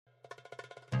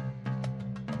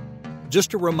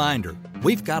Just a reminder,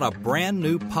 we've got a brand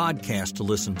new podcast to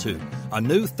listen to, a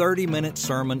new 30-minute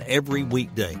sermon every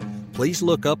weekday. Please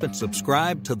look up and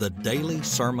subscribe to the Daily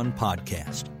Sermon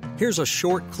Podcast. Here's a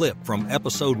short clip from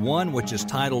episode 1, which is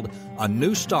titled, A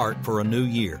New Start for a New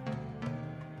Year.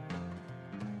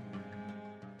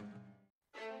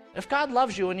 If God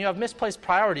loves you and you have misplaced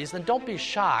priorities, then don't be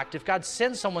shocked if God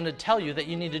sends someone to tell you that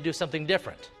you need to do something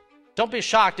different. Don't be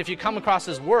shocked if you come across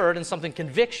His Word and something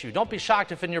convicts you. Don't be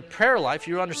shocked if in your prayer life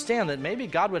you understand that maybe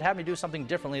God would have me do something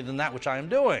differently than that which I am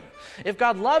doing. If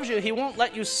God loves you, He won't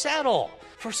let you settle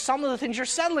for some of the things you're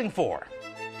settling for.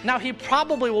 Now, He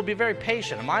probably will be very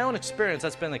patient. In my own experience,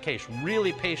 that's been the case.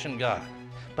 Really patient God.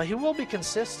 But He will be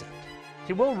consistent.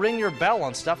 He will ring your bell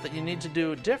on stuff that you need to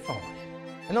do differently.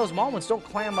 In those moments, don't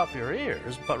clam up your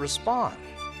ears, but respond.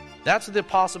 That's what the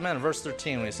apostle meant in verse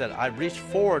 13 when he said, I reach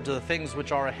forward to the things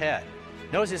which are ahead.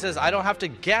 Notice he says, I don't have to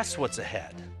guess what's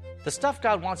ahead. The stuff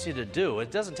God wants you to do, it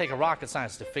doesn't take a rocket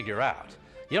science to figure out.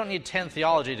 You don't need 10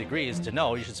 theology degrees to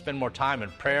know you should spend more time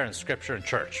in prayer and scripture and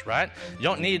church, right? You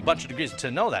don't need a bunch of degrees to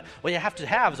know that. What you have to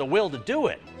have is a will to do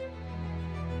it.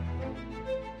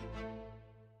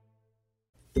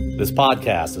 This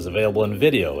podcast is available in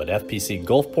video at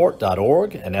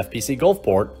fpcgulfport.org and FPC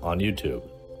Gulfport on YouTube.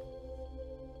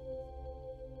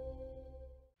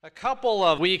 A couple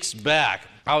of weeks back,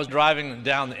 I was driving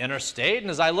down the interstate, and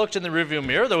as I looked in the rearview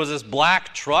mirror, there was this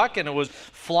black truck, and it was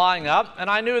flying up, and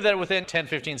I knew that within 10,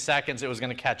 15 seconds it was going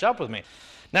to catch up with me.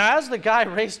 Now, as the guy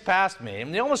raced past me,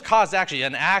 and he almost caused actually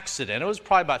an accident. It was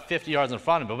probably about 50 yards in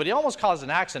front of him, but he almost caused an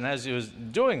accident as he was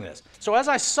doing this. So as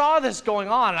I saw this going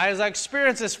on, as I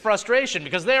experienced this frustration,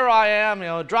 because there I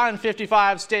am, driving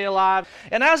 55, stay alive.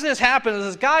 And as this happens,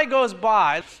 this guy goes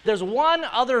by, there's one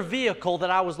other vehicle that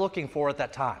I was looking for at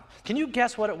that time. Can you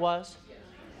guess what it was?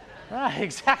 Right,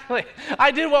 exactly.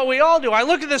 I did what we all do. I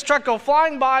look at this truck go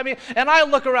flying by me, and I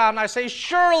look around and I say,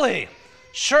 surely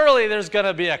there's going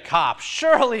to be a cop.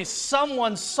 Surely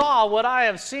someone saw what I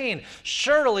have seen.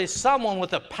 Surely someone with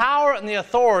the power and the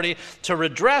authority to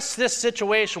redress this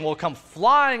situation will come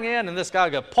flying in, and this guy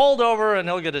will get pulled over and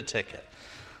he'll get a ticket.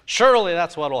 Surely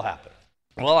that's what will happen.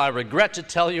 Well, I regret to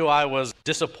tell you I was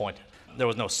disappointed. There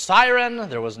was no siren.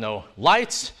 There was no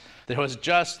lights. There was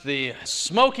just the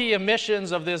smoky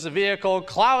emissions of this vehicle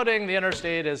clouding the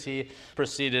interstate as he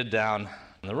proceeded down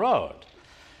the road.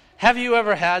 Have you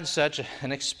ever had such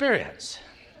an experience?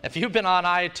 If you've been on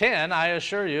I-10, I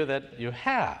assure you that you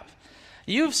have.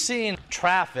 You've seen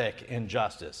traffic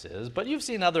injustices, but you've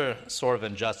seen other sort of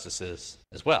injustices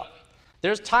as well.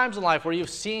 There's times in life where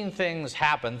you've seen things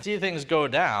happen, see things go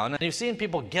down, and you've seen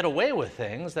people get away with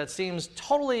things that seems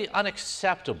totally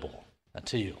unacceptable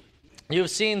to you.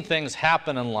 You've seen things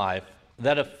happen in life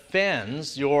that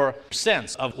offends your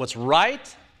sense of what's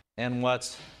right and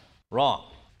what's wrong.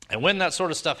 And when that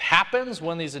sort of stuff happens,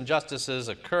 when these injustices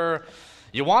occur,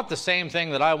 you want the same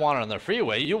thing that I wanted on the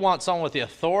freeway. You want someone with the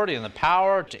authority and the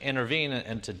power to intervene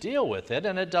and to deal with it,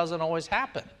 and it doesn't always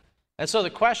happen. And so the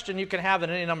question you can have in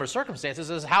any number of circumstances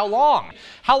is how long?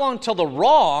 How long till the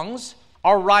wrongs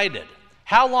are righted?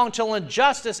 How long till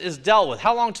injustice is dealt with?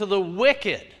 How long till the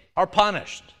wicked are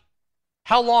punished?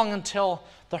 How long until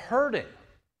the hurting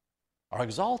are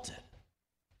exalted?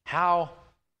 How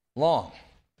long?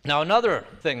 Now, another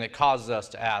thing that causes us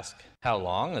to ask how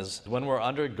long is when we're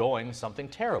undergoing something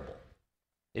terrible.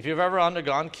 If you've ever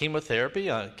undergone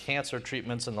chemotherapy, cancer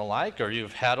treatments and the like, or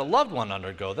you've had a loved one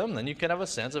undergo them, then you can have a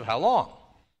sense of how long.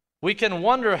 We can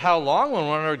wonder how long when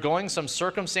we're undergoing some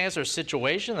circumstance or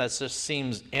situation that just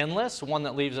seems endless, one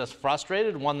that leaves us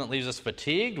frustrated, one that leaves us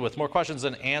fatigued with more questions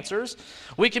than answers.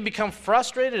 We can become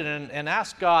frustrated and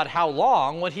ask God how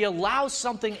long when He allows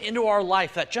something into our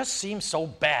life that just seems so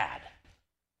bad.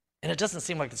 And it doesn't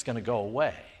seem like it's going to go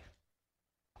away.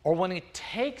 Or when He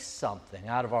takes something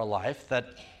out of our life that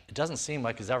it doesn't seem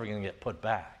like is ever going to get put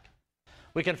back.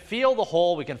 We can feel the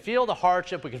hole, we can feel the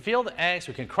hardship, we can feel the angst,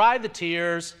 we can cry the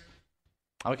tears,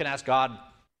 and we can ask God,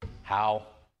 how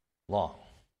long?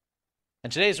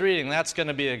 In today's reading, that's going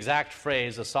to be the exact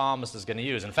phrase the psalmist is going to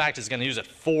use. In fact, he's going to use it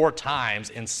 4 times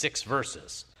in 6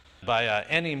 verses. By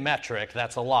any metric,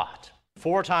 that's a lot.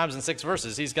 4 times in 6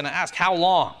 verses, he's going to ask, how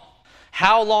long?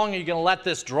 How long are you going to let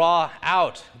this draw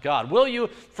out, God? Will you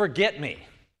forget me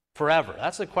forever?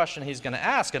 That's the question he's going to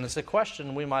ask, and it's a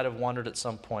question we might have wondered at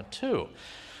some point too.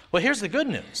 Well, here's the good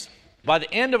news. By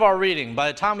the end of our reading, by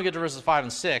the time we get to verses 5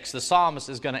 and 6, the psalmist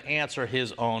is going to answer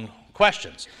his own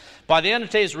questions. By the end of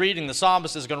today's reading, the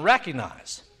psalmist is going to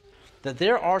recognize that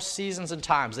there are seasons and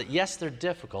times that, yes, they're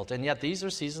difficult, and yet these are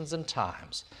seasons and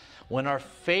times when our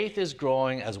faith is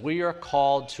growing as we are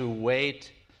called to wait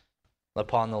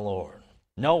upon the Lord.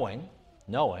 Knowing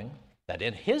that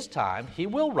in his time he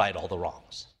will right all the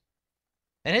wrongs.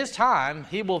 In his time,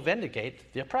 he will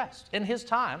vindicate the oppressed. In his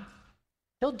time,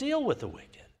 he'll deal with the wicked.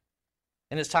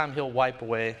 In his time, he'll wipe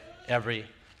away every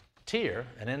tear.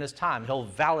 And in his time, he'll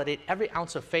validate every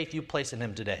ounce of faith you place in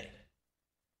him today.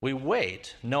 We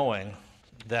wait knowing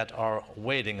that our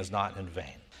waiting is not in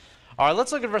vain. All right,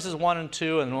 let's look at verses 1 and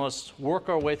 2, and let's work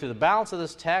our way through the balance of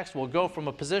this text. We'll go from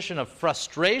a position of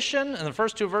frustration in the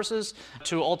first two verses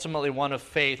to ultimately one of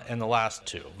faith in the last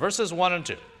two. Verses 1 and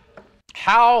 2.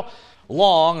 How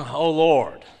long, O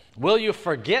Lord, will you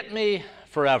forget me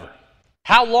forever?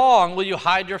 How long will you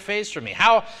hide your face from me?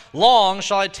 How long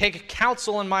shall I take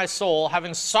counsel in my soul,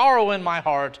 having sorrow in my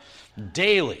heart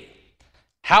daily?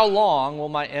 How long will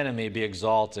my enemy be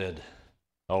exalted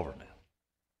over me?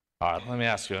 All right, let me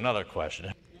ask you another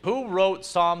question. Who wrote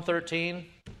Psalm 13?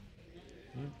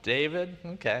 David?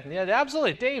 Okay. Yeah,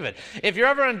 absolutely, David. If you're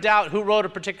ever in doubt who wrote a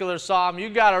particular psalm, you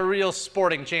got a real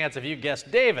sporting chance if you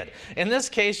guessed David. In this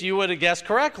case, you would have guessed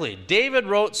correctly. David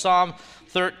wrote Psalm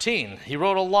 13. He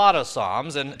wrote a lot of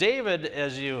psalms, and David,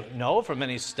 as you know from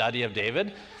any study of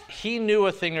David, he knew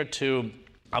a thing or two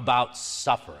about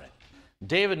suffering.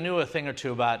 David knew a thing or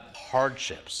two about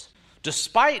hardships.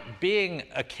 Despite being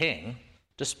a king,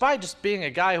 despite just being a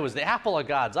guy who was the apple of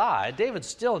God's eye, David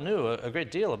still knew a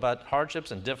great deal about hardships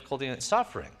and difficulty and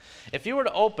suffering. If you were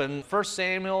to open 1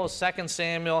 Samuel, 2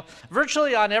 Samuel,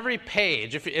 virtually on every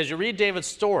page, as you read David's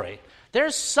story,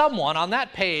 there's someone on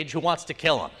that page who wants to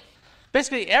kill him.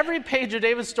 Basically, every page of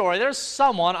David's story, there's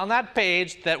someone on that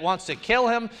page that wants to kill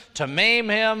him, to maim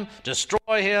him,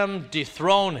 destroy him,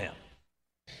 dethrone him.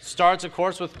 Starts, of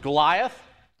course, with Goliath.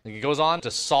 He goes on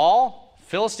to Saul,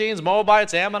 Philistines,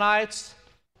 Moabites, Ammonites,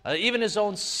 even his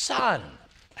own son,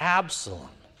 Absalom.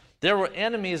 There were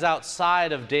enemies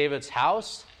outside of David's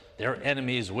house. There were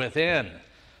enemies within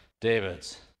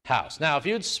David's house. Now, if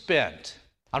you'd spent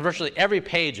on virtually every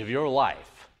page of your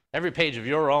life, every page of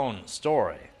your own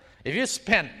story, if you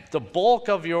spent the bulk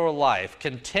of your life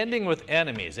contending with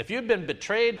enemies, if you'd been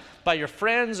betrayed by your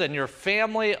friends and your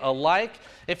family alike,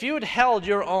 if you had held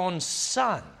your own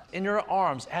son in your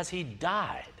arms as he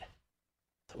died,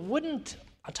 wouldn't,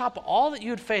 on top of all that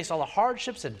you'd face, all the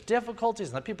hardships and difficulties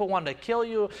and the people wanting to kill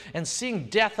you and seeing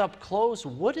death up close,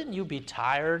 wouldn't you be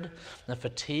tired and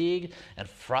fatigued and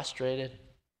frustrated?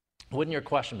 Wouldn't your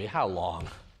question be, how long?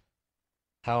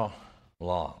 How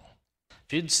long?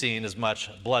 If you'd seen as much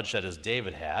bloodshed as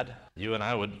David had, you and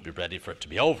I would be ready for it to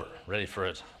be over, ready for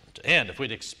it to end. If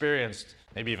we'd experienced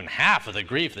maybe even half of the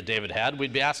grief that David had,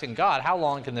 we'd be asking God, how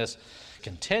long can this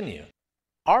continue?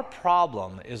 Our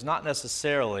problem is not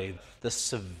necessarily the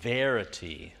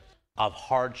severity of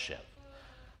hardship.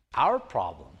 Our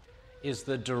problem is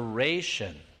the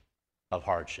duration of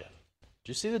hardship.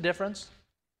 Do you see the difference?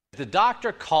 The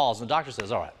doctor calls and the doctor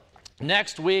says, all right,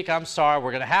 next week, I'm sorry,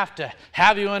 we're going to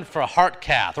have you in for a heart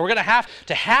cath. We're going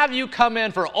to have you come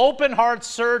in for open heart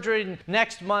surgery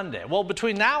next Monday. Well,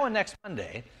 between now and next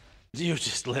Monday, you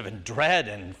just live in dread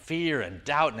and fear and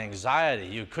doubt and anxiety.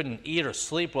 You couldn't eat or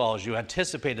sleep well as you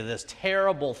anticipated this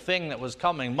terrible thing that was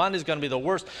coming. Monday's going to be the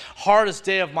worst, hardest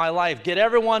day of my life. Get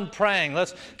everyone praying.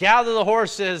 Let's gather the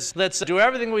horses. Let's do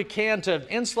everything we can to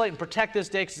insulate and protect this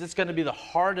day because it's going to be the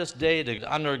hardest day to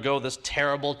undergo this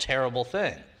terrible, terrible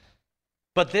thing.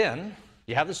 But then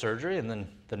you have the surgery, and then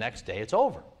the next day it's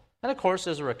over. And of course,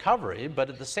 there's a recovery, but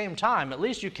at the same time, at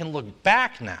least you can look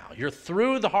back now. You're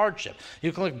through the hardship.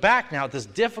 You can look back now at this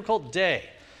difficult day,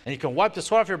 and you can wipe the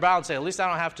sweat off your brow and say, at least I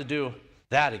don't have to do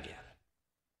that again.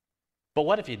 But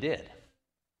what if you did?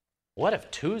 What if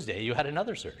Tuesday you had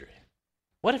another surgery?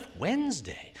 What if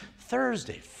Wednesday,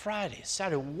 Thursday, Friday,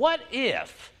 Saturday? What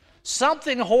if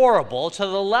something horrible to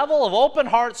the level of open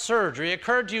heart surgery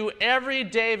occurred to you every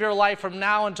day of your life from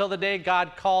now until the day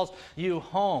God calls you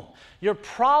home? Your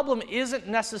problem isn't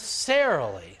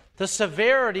necessarily the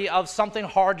severity of something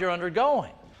hard you're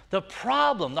undergoing. The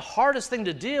problem, the hardest thing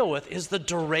to deal with is the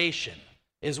duration,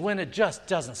 is when it just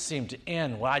doesn't seem to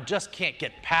end, when I just can't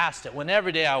get past it, when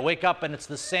every day I wake up and it's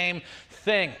the same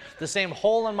thing, the same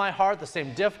hole in my heart, the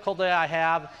same difficulty I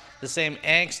have, the same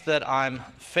angst that I'm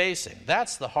facing.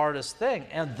 That's the hardest thing,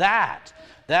 and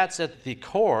that's at the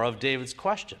core of David's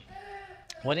question.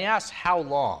 When he asks how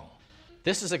long,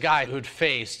 this is a guy who'd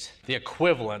faced the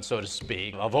equivalent, so to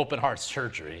speak, of open heart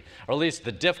surgery, or at least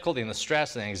the difficulty and the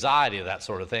stress and the anxiety of that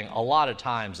sort of thing a lot of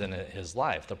times in his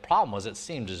life. The problem was it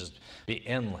seemed to just be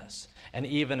endless, and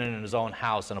even in his own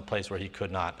house in a place where he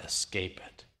could not escape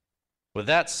it. With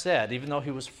that said, even though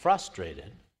he was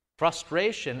frustrated,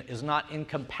 frustration is not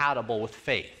incompatible with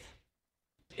faith.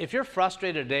 If you're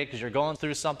frustrated today because you're going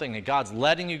through something and God's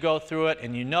letting you go through it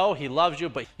and you know He loves you,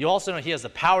 but you also know He has the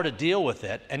power to deal with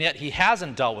it, and yet He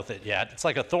hasn't dealt with it yet. It's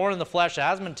like a thorn in the flesh that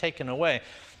hasn't been taken away.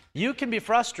 You can be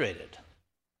frustrated.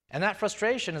 And that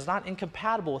frustration is not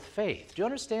incompatible with faith. Do you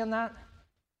understand that?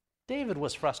 David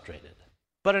was frustrated.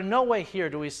 But in no way here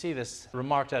do we see this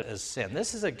remarked at as sin.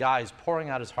 This is a guy who's pouring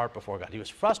out his heart before God. He was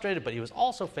frustrated, but he was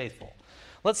also faithful.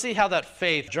 Let's see how that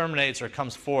faith germinates or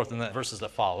comes forth in the verses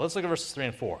that follow. Let's look at verses 3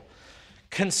 and 4.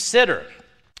 Consider,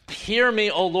 hear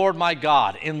me, O Lord my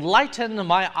God. Enlighten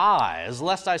my eyes,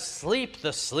 lest I sleep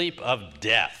the sleep of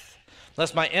death.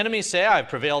 Lest my enemies say I have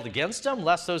prevailed against him,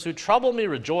 lest those who trouble me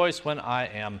rejoice when I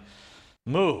am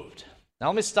moved. Now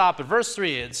let me stop. At verse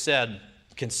 3 it said,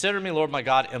 consider me, Lord my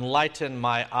God, enlighten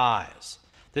my eyes.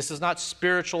 This is not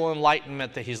spiritual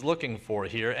enlightenment that he's looking for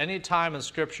here. Any time in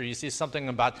Scripture you see something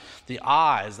about the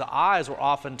eyes were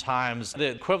oftentimes the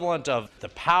equivalent of the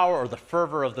power or the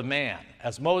fervor of the man.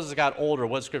 As Moses got older,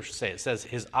 what does Scripture say? It says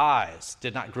his eyes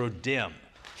did not grow dim.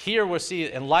 Here we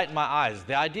see enlighten my eyes.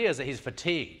 The idea is that he's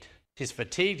fatigued. He's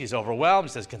fatigued, he's overwhelmed.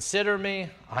 He says, consider me,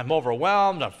 I'm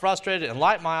overwhelmed, I'm frustrated,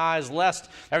 enlighten my eyes, lest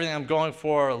everything I'm going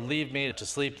for leave me to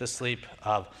sleep the sleep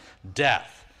of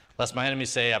death. Lest my enemies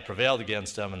say I prevailed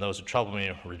against them, and those who trouble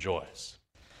me rejoice.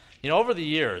 You know, over the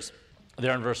years,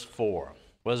 there in verse 4,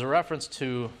 was a reference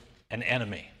to an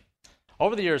enemy.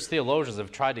 Over the years, theologians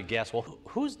have tried to guess, well,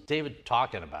 who's David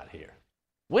talking about here?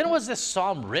 When was this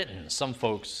psalm written? Some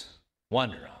folks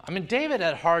wonder. I mean, David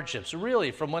had hardships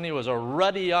really from when he was a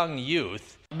ruddy young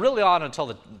youth, really on until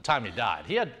the time he died.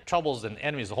 He had troubles and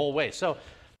enemies the whole way. So,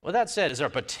 with that said, is there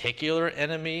a particular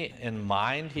enemy in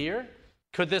mind here?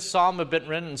 Could this psalm have been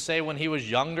written and say when he was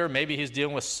younger, maybe he's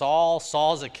dealing with Saul,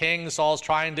 Saul's a king, Saul's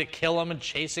trying to kill him and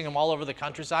chasing him all over the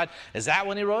countryside? Is that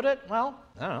when he wrote it? Well,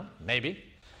 I don't know, maybe.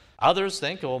 Others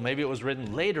think, well, maybe it was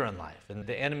written later in life, and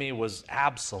the enemy was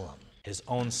Absalom, his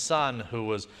own son, who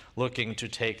was looking to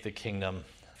take the kingdom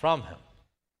from him.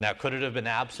 Now, could it have been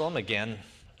Absalom? Again,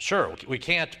 sure. We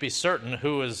can't be certain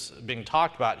who is being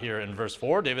talked about here in verse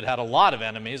 4. David had a lot of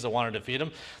enemies that wanted to defeat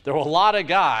him. There were a lot of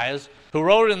guys who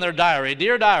wrote in their diary,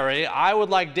 Dear diary, I would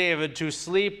like David to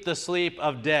sleep the sleep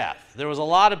of death. There was a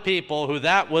lot of people who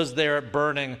that was their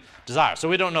burning desire. So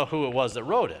we don't know who it was that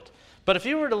wrote it. But if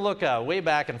you were to look way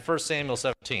back in 1 Samuel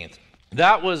 17,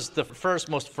 that was the first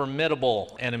most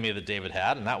formidable enemy that David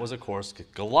had, and that was, of course,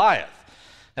 Goliath.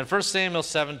 In 1 Samuel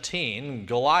 17,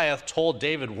 Goliath told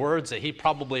David words that he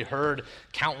probably heard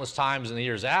countless times in the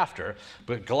years after.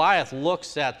 But Goliath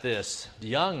looks at this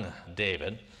young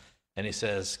David and he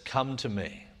says, come to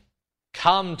me,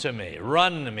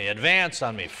 run to me, advance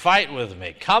on me, fight with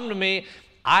me, come to me,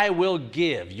 I will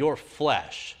give your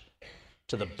flesh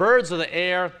to the birds of the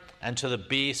air and to the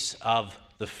beasts of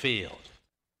the field.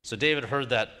 So David heard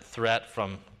that threat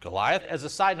from Goliath. As a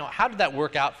side note, how did that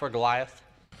work out for Goliath?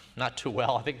 Not too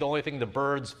well. I think the only thing the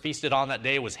birds feasted on that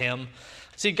day was him.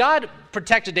 See, God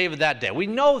protected David that day. We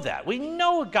know that. We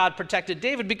know God protected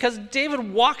David because David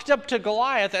walked up to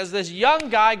Goliath as this young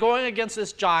guy going against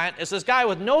this giant, as this guy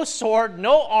with no sword,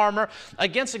 no armor,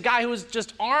 against a guy who was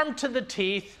just armed to the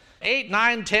teeth, 8,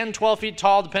 9, 10, 12 feet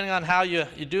tall, depending on how you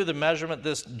do the measurement,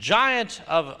 this giant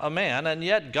of a man, and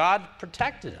yet God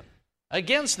protected him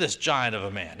against this giant of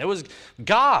a man. It was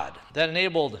God that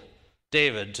enabled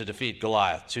David to defeat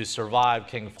Goliath, to survive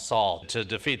King Saul, to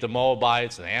defeat the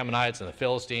Moabites and the Ammonites and the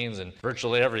Philistines and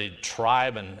virtually every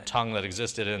tribe and tongue that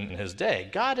existed in his day.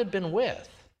 God had been with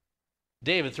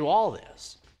David through all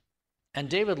this. And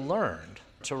David learned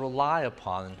to rely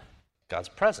upon God's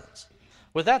presence.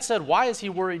 With that said, why is he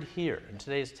worried here in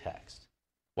today's text?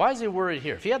 Why is he worried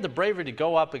here? If he had the bravery to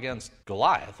go up against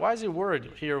Goliath, why is he worried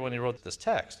here when he wrote this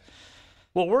text?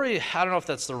 Well, worry, I don't know if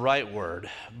that's the right word,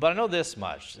 but I know this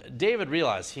much. David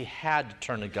realized he had to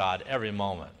turn to God every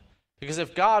moment. Because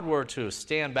if God were to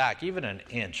stand back even an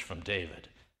inch from David,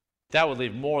 that would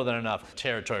leave more than enough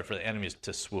territory for the enemies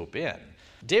to swoop in.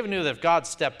 David knew that if God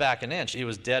stepped back an inch, he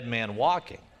was dead man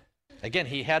walking. Again,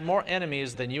 he had more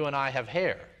enemies than you and I have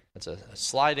hair. It's a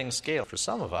sliding scale for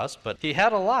some of us, but he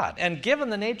had a lot. And given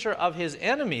the nature of his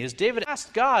enemies, David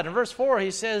asked God. In verse 4, he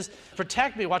says,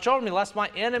 protect me, watch over me, lest my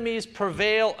enemies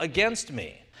prevail against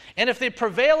me. And if they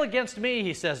prevail against me,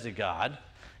 he says to God,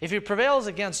 if he prevails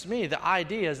against me, the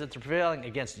idea is that they're prevailing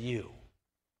against you.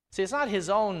 See, it's not his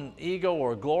own ego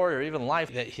or glory or even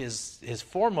life that his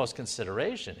foremost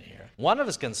consideration here. One of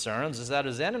his concerns is that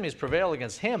his enemies prevail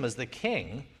against him as the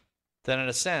king. Then in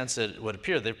a sense, it would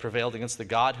appear they prevailed against the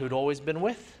God who'd always been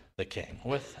with the king,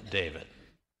 with David.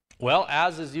 Well,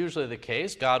 as is usually the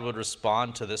case, God would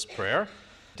respond to this prayer.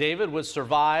 David would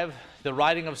survive the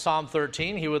writing of Psalm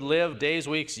 13. He would live days,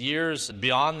 weeks, years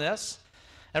beyond this.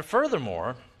 And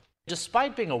furthermore,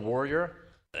 despite being a warrior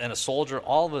and a soldier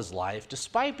all of his life,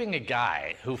 despite being a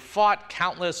guy who fought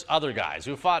countless other guys,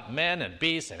 who fought men and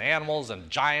beasts and animals and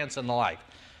giants and the like,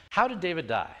 how did David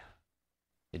die?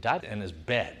 He died in his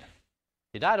bed.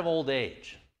 He died of old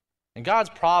age. In God's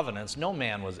providence, no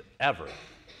man was ever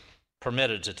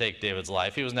permitted to take David's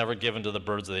life. He was never given to the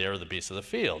birds of the air or the beasts of the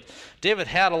field. David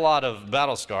had a lot of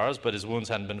battle scars, but his wounds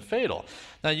hadn't been fatal.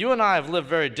 Now, you and I have lived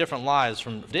very different lives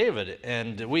from David,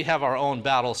 and we have our own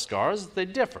battle scars. They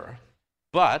differ,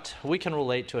 but we can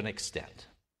relate to an extent.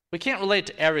 We can't relate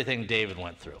to everything David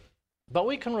went through, but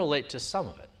we can relate to some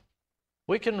of it.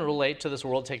 We can relate to this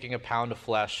world taking a pound of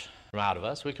flesh from out of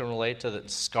us. We can relate to the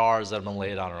scars that have been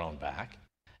laid on our own back.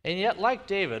 And yet, like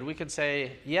David, we can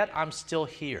say, yet I'm still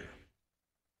here.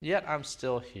 Yet I'm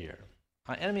still here.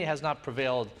 My enemy has not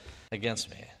prevailed against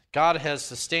me. God has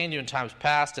sustained you in times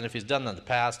past, and if he's done that in the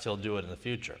past, he'll do it in the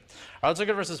future. All right, let's look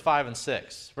at verses 5 and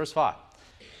 6. Verse 5.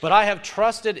 But I have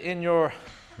trusted in your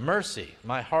mercy.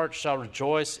 My heart shall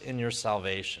rejoice in your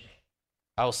salvation.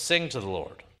 I will sing to the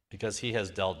Lord, because he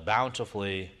has dealt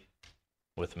bountifully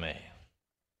with me.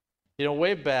 You know,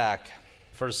 way back,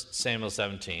 1 Samuel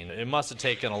 17, it must have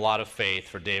taken a lot of faith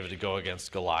for David to go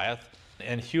against Goliath.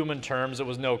 In human terms, it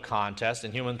was no contest.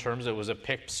 In human terms, it was a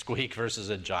pipsqueak versus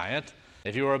a giant.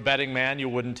 If you were a betting man, you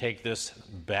wouldn't take this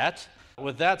bet.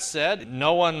 With that said,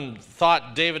 no one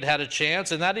thought David had a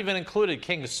chance, and that even included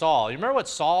King Saul. You remember what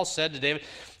Saul said to David?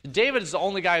 David is the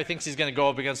only guy who thinks he's going to go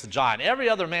up against the giant. Every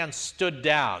other man stood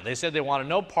down. They said they wanted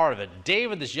no part of it.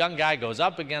 David, this young guy, goes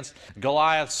up against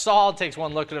Goliath. Saul takes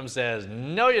one look at him and says,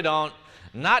 no, you don't.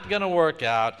 Not going to work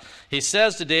out. He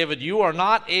says to David, you are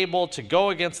not able to go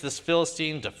against this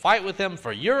Philistine to fight with him,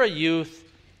 for you're a youth,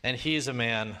 and he's a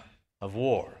man of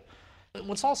war.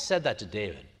 When Saul said that to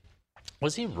David,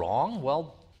 was he wrong?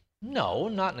 Well, no,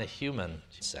 not in a human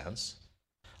sense.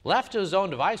 Left to his own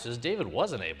devices, David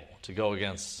wasn't able to go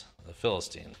against the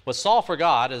Philistine. What Saul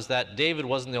forgot is that David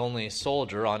wasn't the only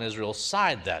soldier on Israel's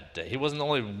side that day. He wasn't the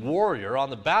only warrior on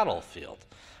the battlefield.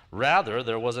 Rather,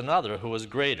 there was another who was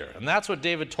greater. And that's what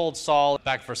David told Saul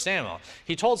back for Samuel.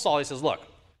 He told Saul, he says, look,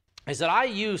 he said, I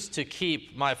used to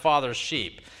keep my father's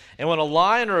sheep. And when a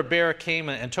lion or a bear came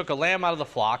and took a lamb out of the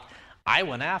flock, I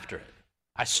went after it.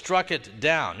 I struck it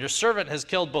down. Your servant has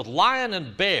killed both lion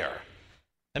and bear.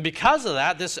 And because of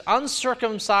that, this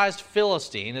uncircumcised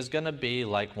Philistine is going to be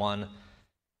like one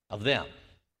of them,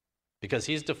 because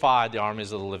he's defied the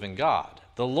armies of the living God.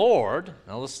 The Lord,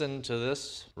 now listen to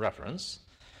this reference,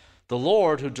 the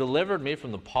Lord who delivered me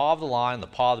from the paw of the lion, the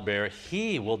paw of the bear,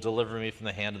 he will deliver me from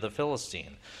the hand of the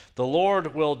Philistine. The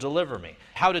Lord will deliver me.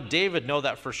 How did David know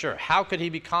that for sure? How could he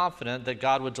be confident that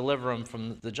God would deliver him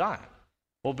from the giant?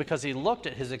 Well, because he looked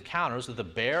at his encounters with the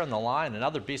bear and the lion and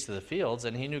other beasts of the fields,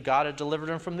 and he knew God had delivered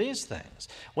him from these things.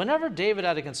 Whenever David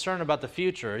had a concern about the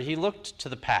future, he looked to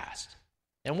the past.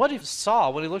 And what he saw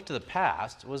when he looked to the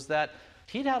past was that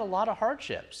he'd had a lot of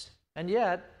hardships, and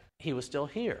yet he was still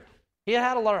here. He had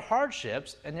had a lot of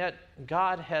hardships, and yet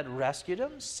God had rescued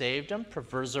him, saved him,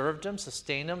 preserved him,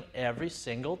 sustained him every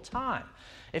single time.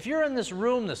 If you're in this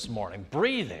room this morning,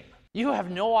 breathing, you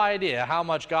have no idea how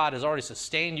much God has already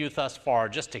sustained you thus far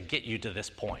just to get you to this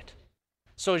point.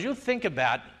 So as you think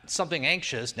about something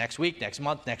anxious next week, next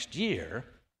month, next year,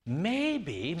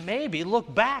 maybe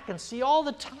look back and see all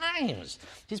the times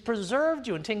he's preserved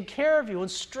you and taken care of you and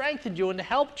strengthened you and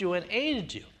helped you and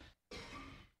aided you.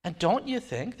 And don't you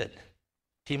think that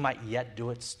he might yet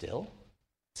do it still?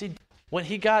 See, when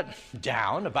he got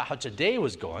down about how today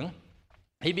was going,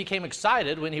 he became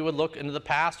excited when he would look into the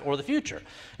past or the future.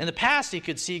 In the past, he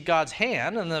could see God's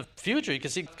hand. In the future, he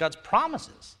could see God's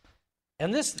promises.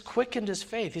 And this quickened his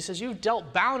faith. He says, you've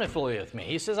dealt bountifully with me.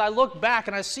 He says, I look back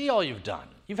and I see all you've done.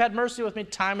 You've had mercy with me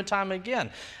time and time again.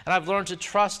 And I've learned to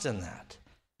trust in that.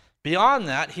 Beyond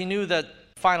that, he knew that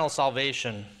final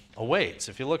salvation awaits.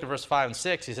 If you look at verse 5 and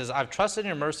 6, he says, I've trusted in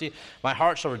your mercy. My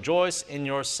heart shall rejoice in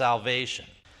your salvation.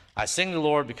 I sing to the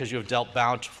Lord because you have dealt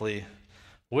bountifully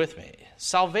with me.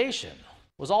 Salvation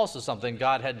was also something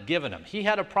God had given him. He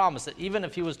had a promise that even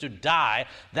if he was to die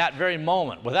that very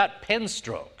moment, with that pen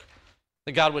stroke,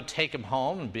 that God would take him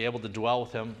home and be able to dwell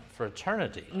with him for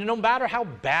eternity. No matter how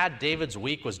bad David's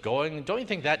week was going, don't you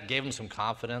think that gave him some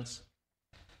confidence?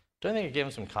 Don't you think it gave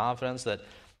him some confidence that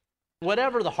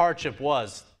whatever the hardship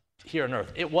was here on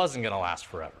earth, it wasn't going to last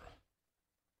forever.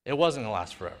 It wasn't going to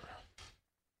last forever.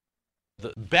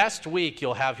 The best week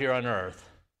you'll have here on earth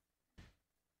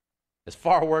is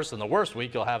far worse than the worst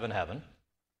week you'll have in heaven.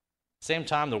 Same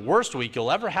time, the worst week you'll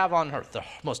ever have on earth, the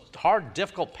most hard,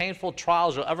 difficult, painful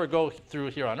trials you'll ever go through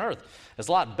here on earth is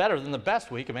a lot better than the best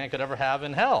week a man could ever have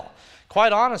in hell.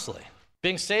 Quite honestly,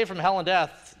 being saved from hell and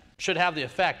death should have the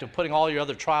effect of putting all your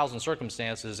other trials and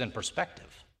circumstances in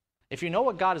perspective. If you know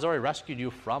what God has already rescued you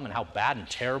from and how bad and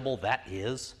terrible that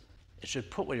is, it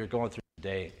should put what you're going through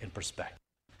today in perspective.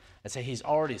 And say, He's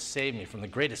already saved me from the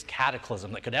greatest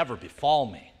cataclysm that could ever befall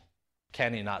me.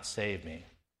 Can He not save me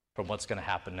from what's going to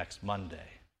happen next Monday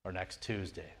or next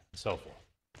Tuesday, and so forth?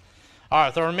 All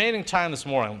right, the remaining time this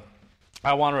morning,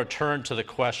 I want to return to the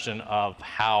question of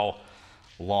how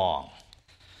long.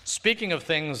 Speaking of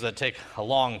things that take a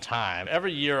long time,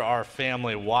 every year our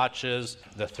family watches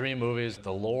the 3 movies,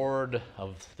 The Lord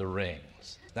of the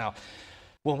Rings. Now,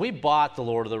 when we bought The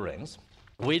Lord of the Rings,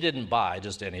 we didn't buy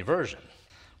just any version.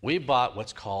 We bought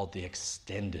what's called the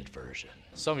extended version.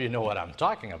 Some of you know what I'm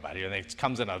talking about here. It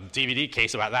comes in a DVD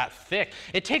case about that thick.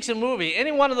 It takes a movie,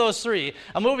 any one of those 3,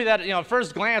 a movie that, at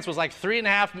first glance was like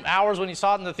 3.5 hours when you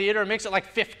saw it in the theater, it makes it like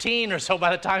 15 or so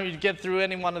by the time you get through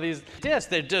any one of these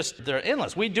discs. They're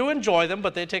endless. We do enjoy them,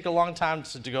 but they take a long time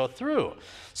to go through.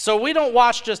 So we don't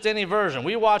watch just any version.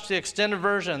 We watch the extended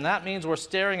version, and that means we're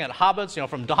staring at hobbits,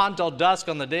 from dawn till dusk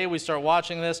on the day we start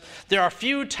watching this. There are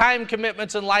few time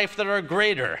commitments in life that are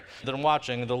greater than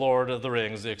watching The Lord of the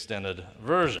Rings, the extended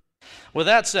version. With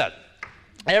that said,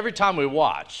 every time we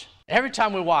watch,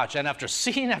 and after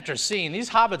scene, these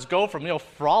hobbits go from,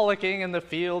 frolicking in the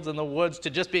fields and the woods to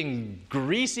just being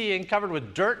greasy and covered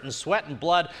with dirt and sweat and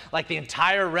blood like the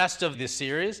entire rest of the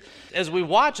series. As we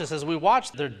watch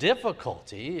their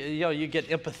difficulty, you get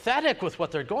empathetic with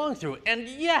what they're going through, and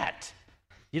yet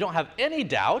you don't have any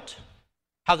doubt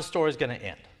how the story is going to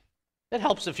end. It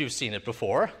helps if you've seen it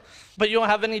before, but you don't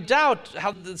have any doubt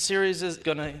how the series is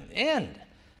going to end.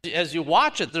 As you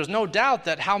watch it, there's no doubt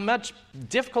that how much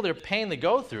difficulty or pain they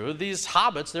go through, these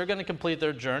hobbits, they're going to complete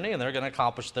their journey and they're going to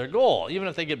accomplish their goal, even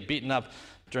if they get beaten up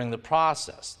during the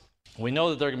process. We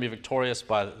know that they're going to be victorious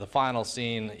by the final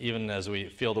scene, even as we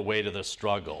feel the weight of their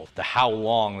struggle, the how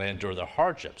long they endure their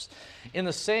hardships. In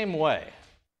the same way,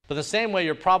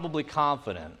 you're probably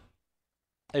confident,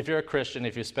 if you're a Christian,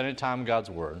 if you spend any time in God's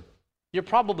Word, you're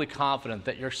probably confident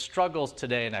that your struggles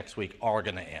today and next week are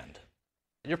going to end.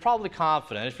 You're probably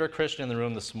confident, if you're a Christian in the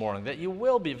room this morning, that you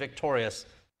will be victorious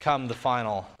come the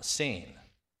final scene.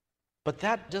 But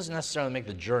that doesn't necessarily make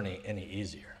the journey any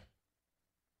easier.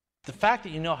 The fact that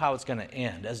you know how it's going to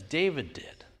end, as David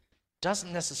did,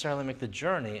 doesn't necessarily make the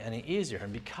journey any easier.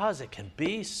 And because it can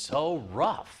be so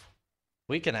rough,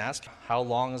 we can ask, how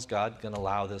long is God going to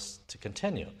allow this to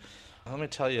continue? Let me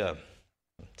tell you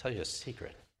a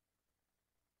secret.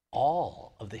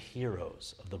 All of the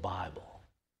heroes of the Bible,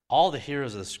 all the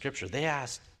heroes of the Scripture, they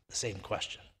ask the same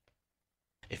question.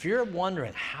 If you're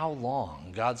wondering how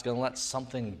long God's going to let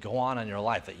something go on in your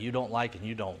life that you don't like and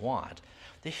you don't want,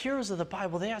 the heroes of the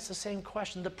Bible, they ask the same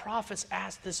question. The prophets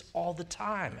ask this all the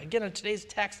time. Again, in today's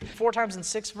text, 4 times in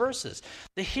 6 verses.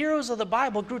 The heroes of the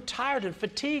Bible grew tired and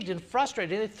fatigued and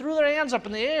frustrated. They threw their hands up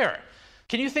in the air.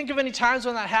 Can you think of any times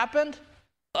when that happened?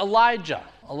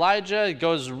 Elijah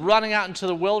goes running out into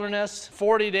the wilderness,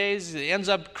 40 days, he ends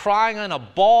up crying in a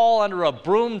ball under a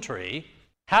broom tree.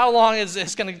 How long is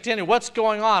this going to continue? What's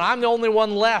going on? I'm the only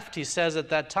one left, he says at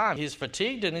that time. He's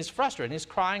fatigued and he's frustrated, and he's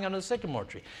crying under the sycamore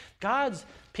tree. God's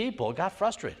people got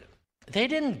frustrated. They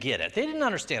didn't get it. They didn't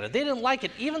understand it. They didn't like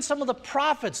it. Even some of the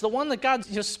prophets, the one that God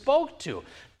just spoke to,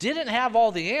 didn't have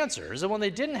all the answers. And when they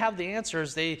didn't have the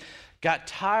answers, they got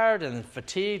tired and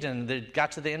fatigued, and they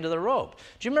got to the end of the rope.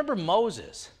 Do you remember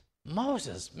Moses?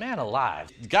 Moses, man alive.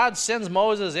 God sends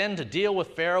Moses in to deal with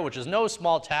Pharaoh, which is no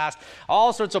small task.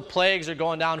 All sorts of plagues are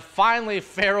going down. Finally,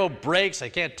 Pharaoh breaks. I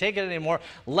can't take it anymore.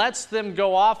 Lets them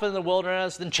go off in the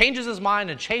wilderness, then changes his mind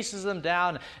and chases them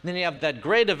down. And then you have that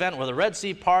great event where the Red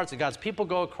Sea parts and God's people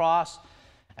go across.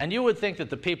 And you would think that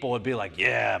the people would be like,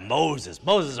 yeah, Moses,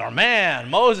 our man.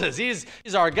 Moses,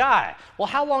 he's our guy. Well,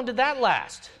 how long did that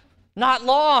last? Not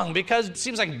long, because it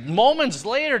seems like moments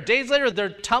later, days later, their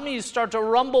tummies start to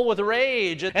rumble with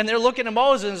rage, and they're looking at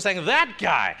Moses and saying, that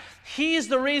guy, he's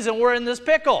the reason we're in this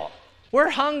pickle. We're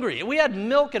hungry. We had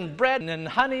milk and bread and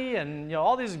honey and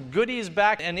all these goodies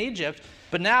back in Egypt,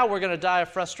 but now we're going to die of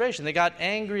frustration. They got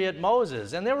angry at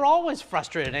Moses, and they were always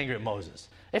frustrated and angry at Moses.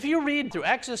 If you read through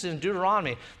Exodus and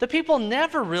Deuteronomy, the people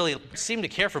never really seem to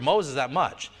care for Moses that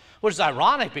much. Which is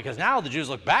ironic, because now the Jews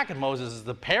look back at Moses as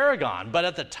the paragon. But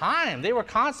at the time, they were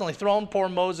constantly throwing poor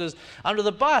Moses under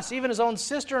the bus. Even his own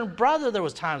sister and brother, there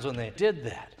was times when they did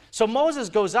that. So Moses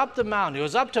goes up the mountain. He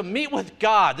goes up to meet with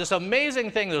God. This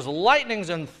amazing thing, there's lightnings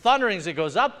and thunderings. He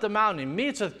goes up the mountain. He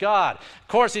meets with God. Of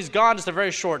course, he's gone just a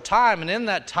very short time. And in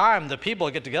that time, the people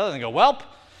get together and go, well,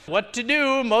 what to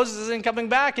do? Moses isn't coming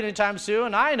back anytime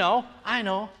soon. I know.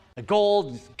 A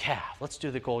gold calf. Let's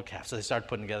do the gold calf. So they start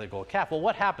putting together the gold calf. Well,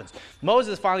 what happens?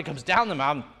 Moses finally comes down the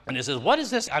mountain and he says, what is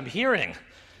this I'm hearing?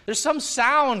 There's some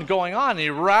sound going on. And he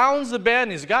rounds the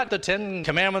bend. He's got the 10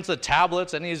 Commandments, the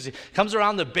tablets, and he comes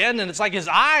around the bend, and it's like his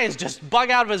eyes just bug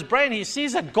out of his brain. He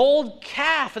sees a gold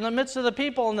calf in the midst of the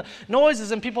people and the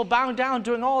noises and people bowing down,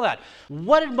 doing all that.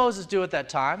 What did Moses do at that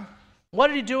time? What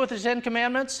did he do with the 10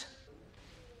 Commandments?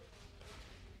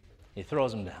 He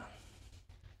throws them down,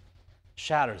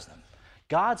 shatters them.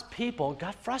 God's people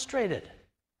got frustrated.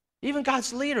 Even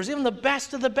God's leaders, even the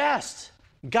best of the best,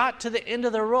 got to the end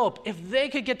of the rope. If they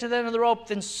could get to the end of the rope,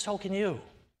 then so can you.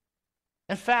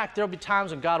 In fact, there will be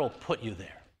times when God will put you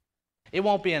there. It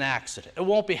won't be an accident. It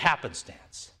won't be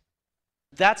happenstance.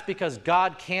 That's because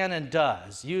God can and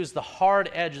does use the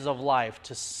hard edges of life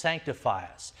to sanctify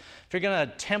us. If you're going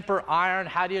to temper iron,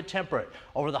 how do you temper it?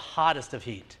 Over the hottest of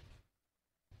heat.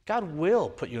 God will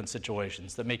put you in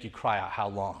situations that make you cry out, how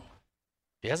long?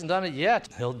 He hasn't done it yet.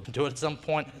 He'll do it at some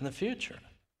point in the future.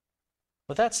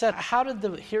 With that said, how did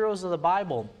the heroes of the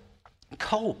Bible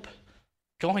cope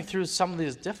going through some of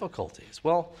these difficulties?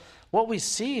 Well, what we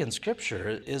see in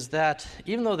Scripture is that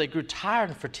even though they grew tired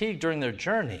and fatigued during their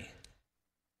journey,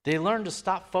 they learned to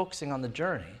stop focusing on the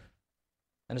journey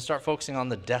and to start focusing on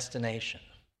the destination.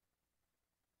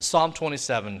 Psalm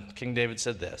 27, King David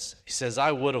said this. He says,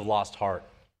 I would have lost heart.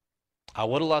 I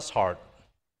would have lost heart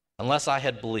unless I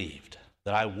had believed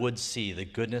that I would see the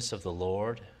goodness of the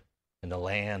Lord in the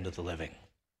land of the living.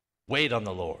 Wait on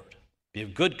the Lord. Be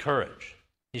of good courage.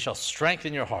 He shall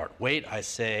strengthen your heart. Wait, I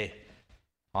say,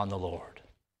 on the Lord.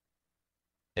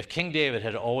 If King David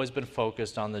had always been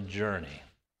focused on the journey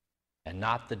and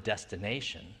not the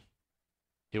destination,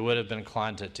 he would have been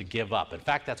inclined to give up. In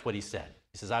fact, that's what he said.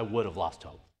 He says, I would have lost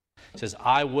hope. He says,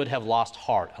 I would have lost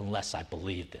heart unless I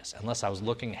believed this, unless I was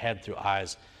looking ahead through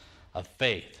eyes of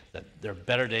faith, that there are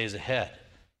better days ahead.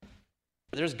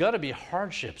 There's going to be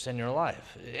hardships in your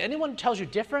life. Anyone who tells you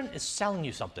different is selling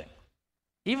you something,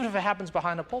 even if it happens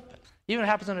behind a pulpit, even if it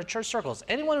happens in a church circles.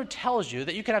 Anyone who tells you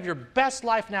that you can have your best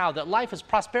life now, that life is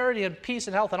prosperity and peace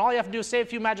and health, and all you have to do is say a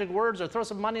few magic words or throw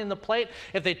some money in the plate,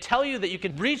 if they tell you that you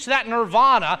can reach that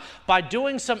nirvana by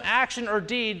doing some action or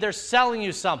deed, they're selling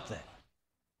you something.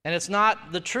 And it's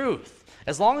not the truth.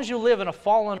 As long as you live in a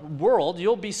fallen world,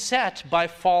 you'll be set by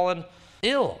fallen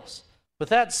ills. With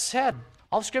that said,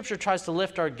 all Scripture tries to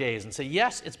lift our gaze and say,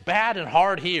 yes, it's bad and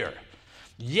hard here.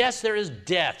 Yes, there is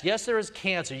death. Yes, there is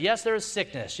cancer. Yes, there is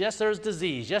sickness. Yes, there is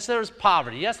disease. Yes, there is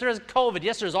poverty. Yes, there is COVID.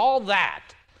 Yes, there's all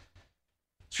that.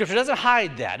 Scripture doesn't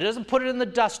hide that. It doesn't put it in the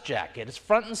dust jacket. It's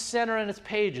front and center in its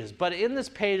pages. But in this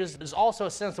pages, there's also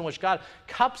a sense in which God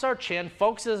cups our chin,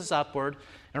 focuses us upward,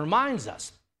 and reminds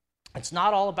us it's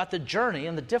not all about the journey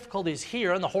and the difficulties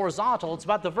here and the horizontal. It's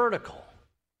about the vertical.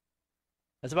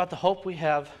 It's about the hope we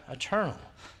have eternal.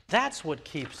 That's what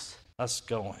keeps us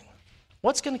going.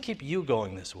 What's going to keep you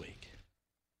going this week?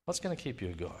 What's going to keep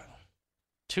you going?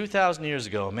 2,000 years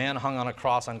ago, a man hung on a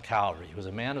cross on Calvary. He was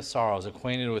a man of sorrows,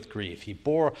 acquainted with grief. He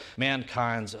bore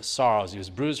mankind's sorrows. He was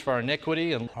bruised for our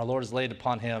iniquity, and our Lord has laid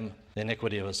upon him the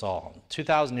iniquity of us all.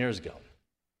 2,000 years ago,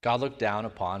 God looked down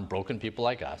upon broken people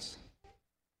like us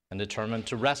and determined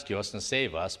to rescue us and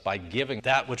save us by giving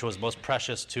that which was most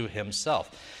precious to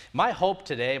himself. My hope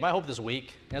today, my hope this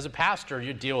week, as a pastor,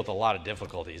 you deal with a lot of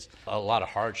difficulties, a lot of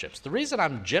hardships. The reason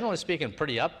I'm generally speaking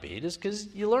pretty upbeat is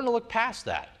because you learn to look past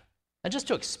that and just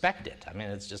to expect it. I mean,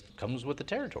 it just comes with the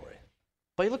territory.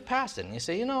 But you look past it and you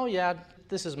say, yeah,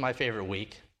 this is my favorite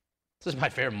week. This is my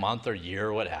favorite month or year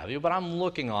or what have you, but I'm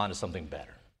looking on to something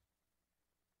better.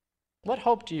 What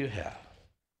hope do you have?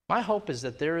 My hope is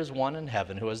that there is one in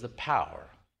heaven who has the power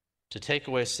to take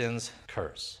away sin's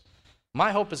curse.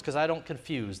 My hope is because I don't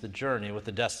confuse the journey with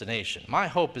the destination. My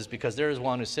hope is because there is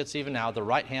one who sits even now at the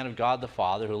right hand of God the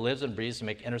Father, who lives and breathes to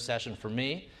make intercession for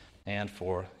me and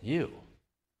for you.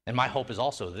 And my hope is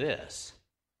also this,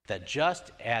 that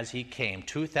just as he came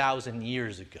 2,000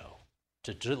 years ago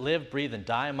to live, breathe, and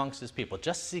die amongst his people,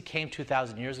 just as he came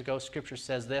 2,000 years ago, Scripture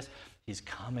says this, he's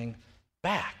coming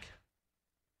back.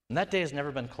 And that day has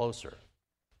never been closer.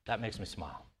 That makes me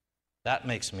smile. That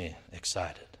makes me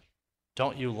excited.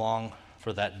 Don't you long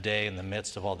for that day in the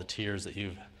midst of all the tears that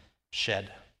you've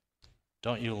shed?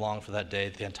 Don't you long for that day?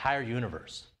 The entire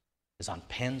universe is on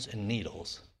pins and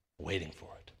needles waiting for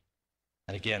it.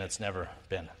 And again, it's never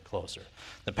been closer.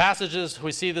 The passages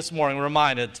we see this morning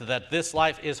reminded that this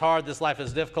life is hard, this life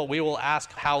is difficult. We will ask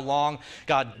how long.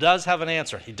 God does have an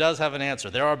answer. He does have an answer.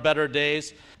 There are better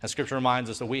days, and Scripture reminds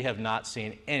us that we have not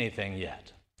seen anything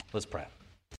yet. Let's pray.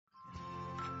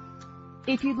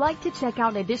 If you'd like to check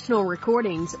out additional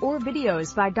recordings or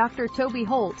videos by Dr. Toby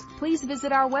Holt, please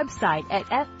visit our website at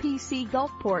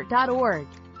fpcgulfport.org.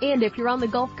 And if you're on the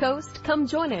Gulf Coast, come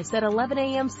join us at 11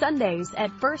 a.m. Sundays at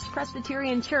First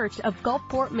Presbyterian Church of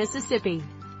Gulfport, Mississippi.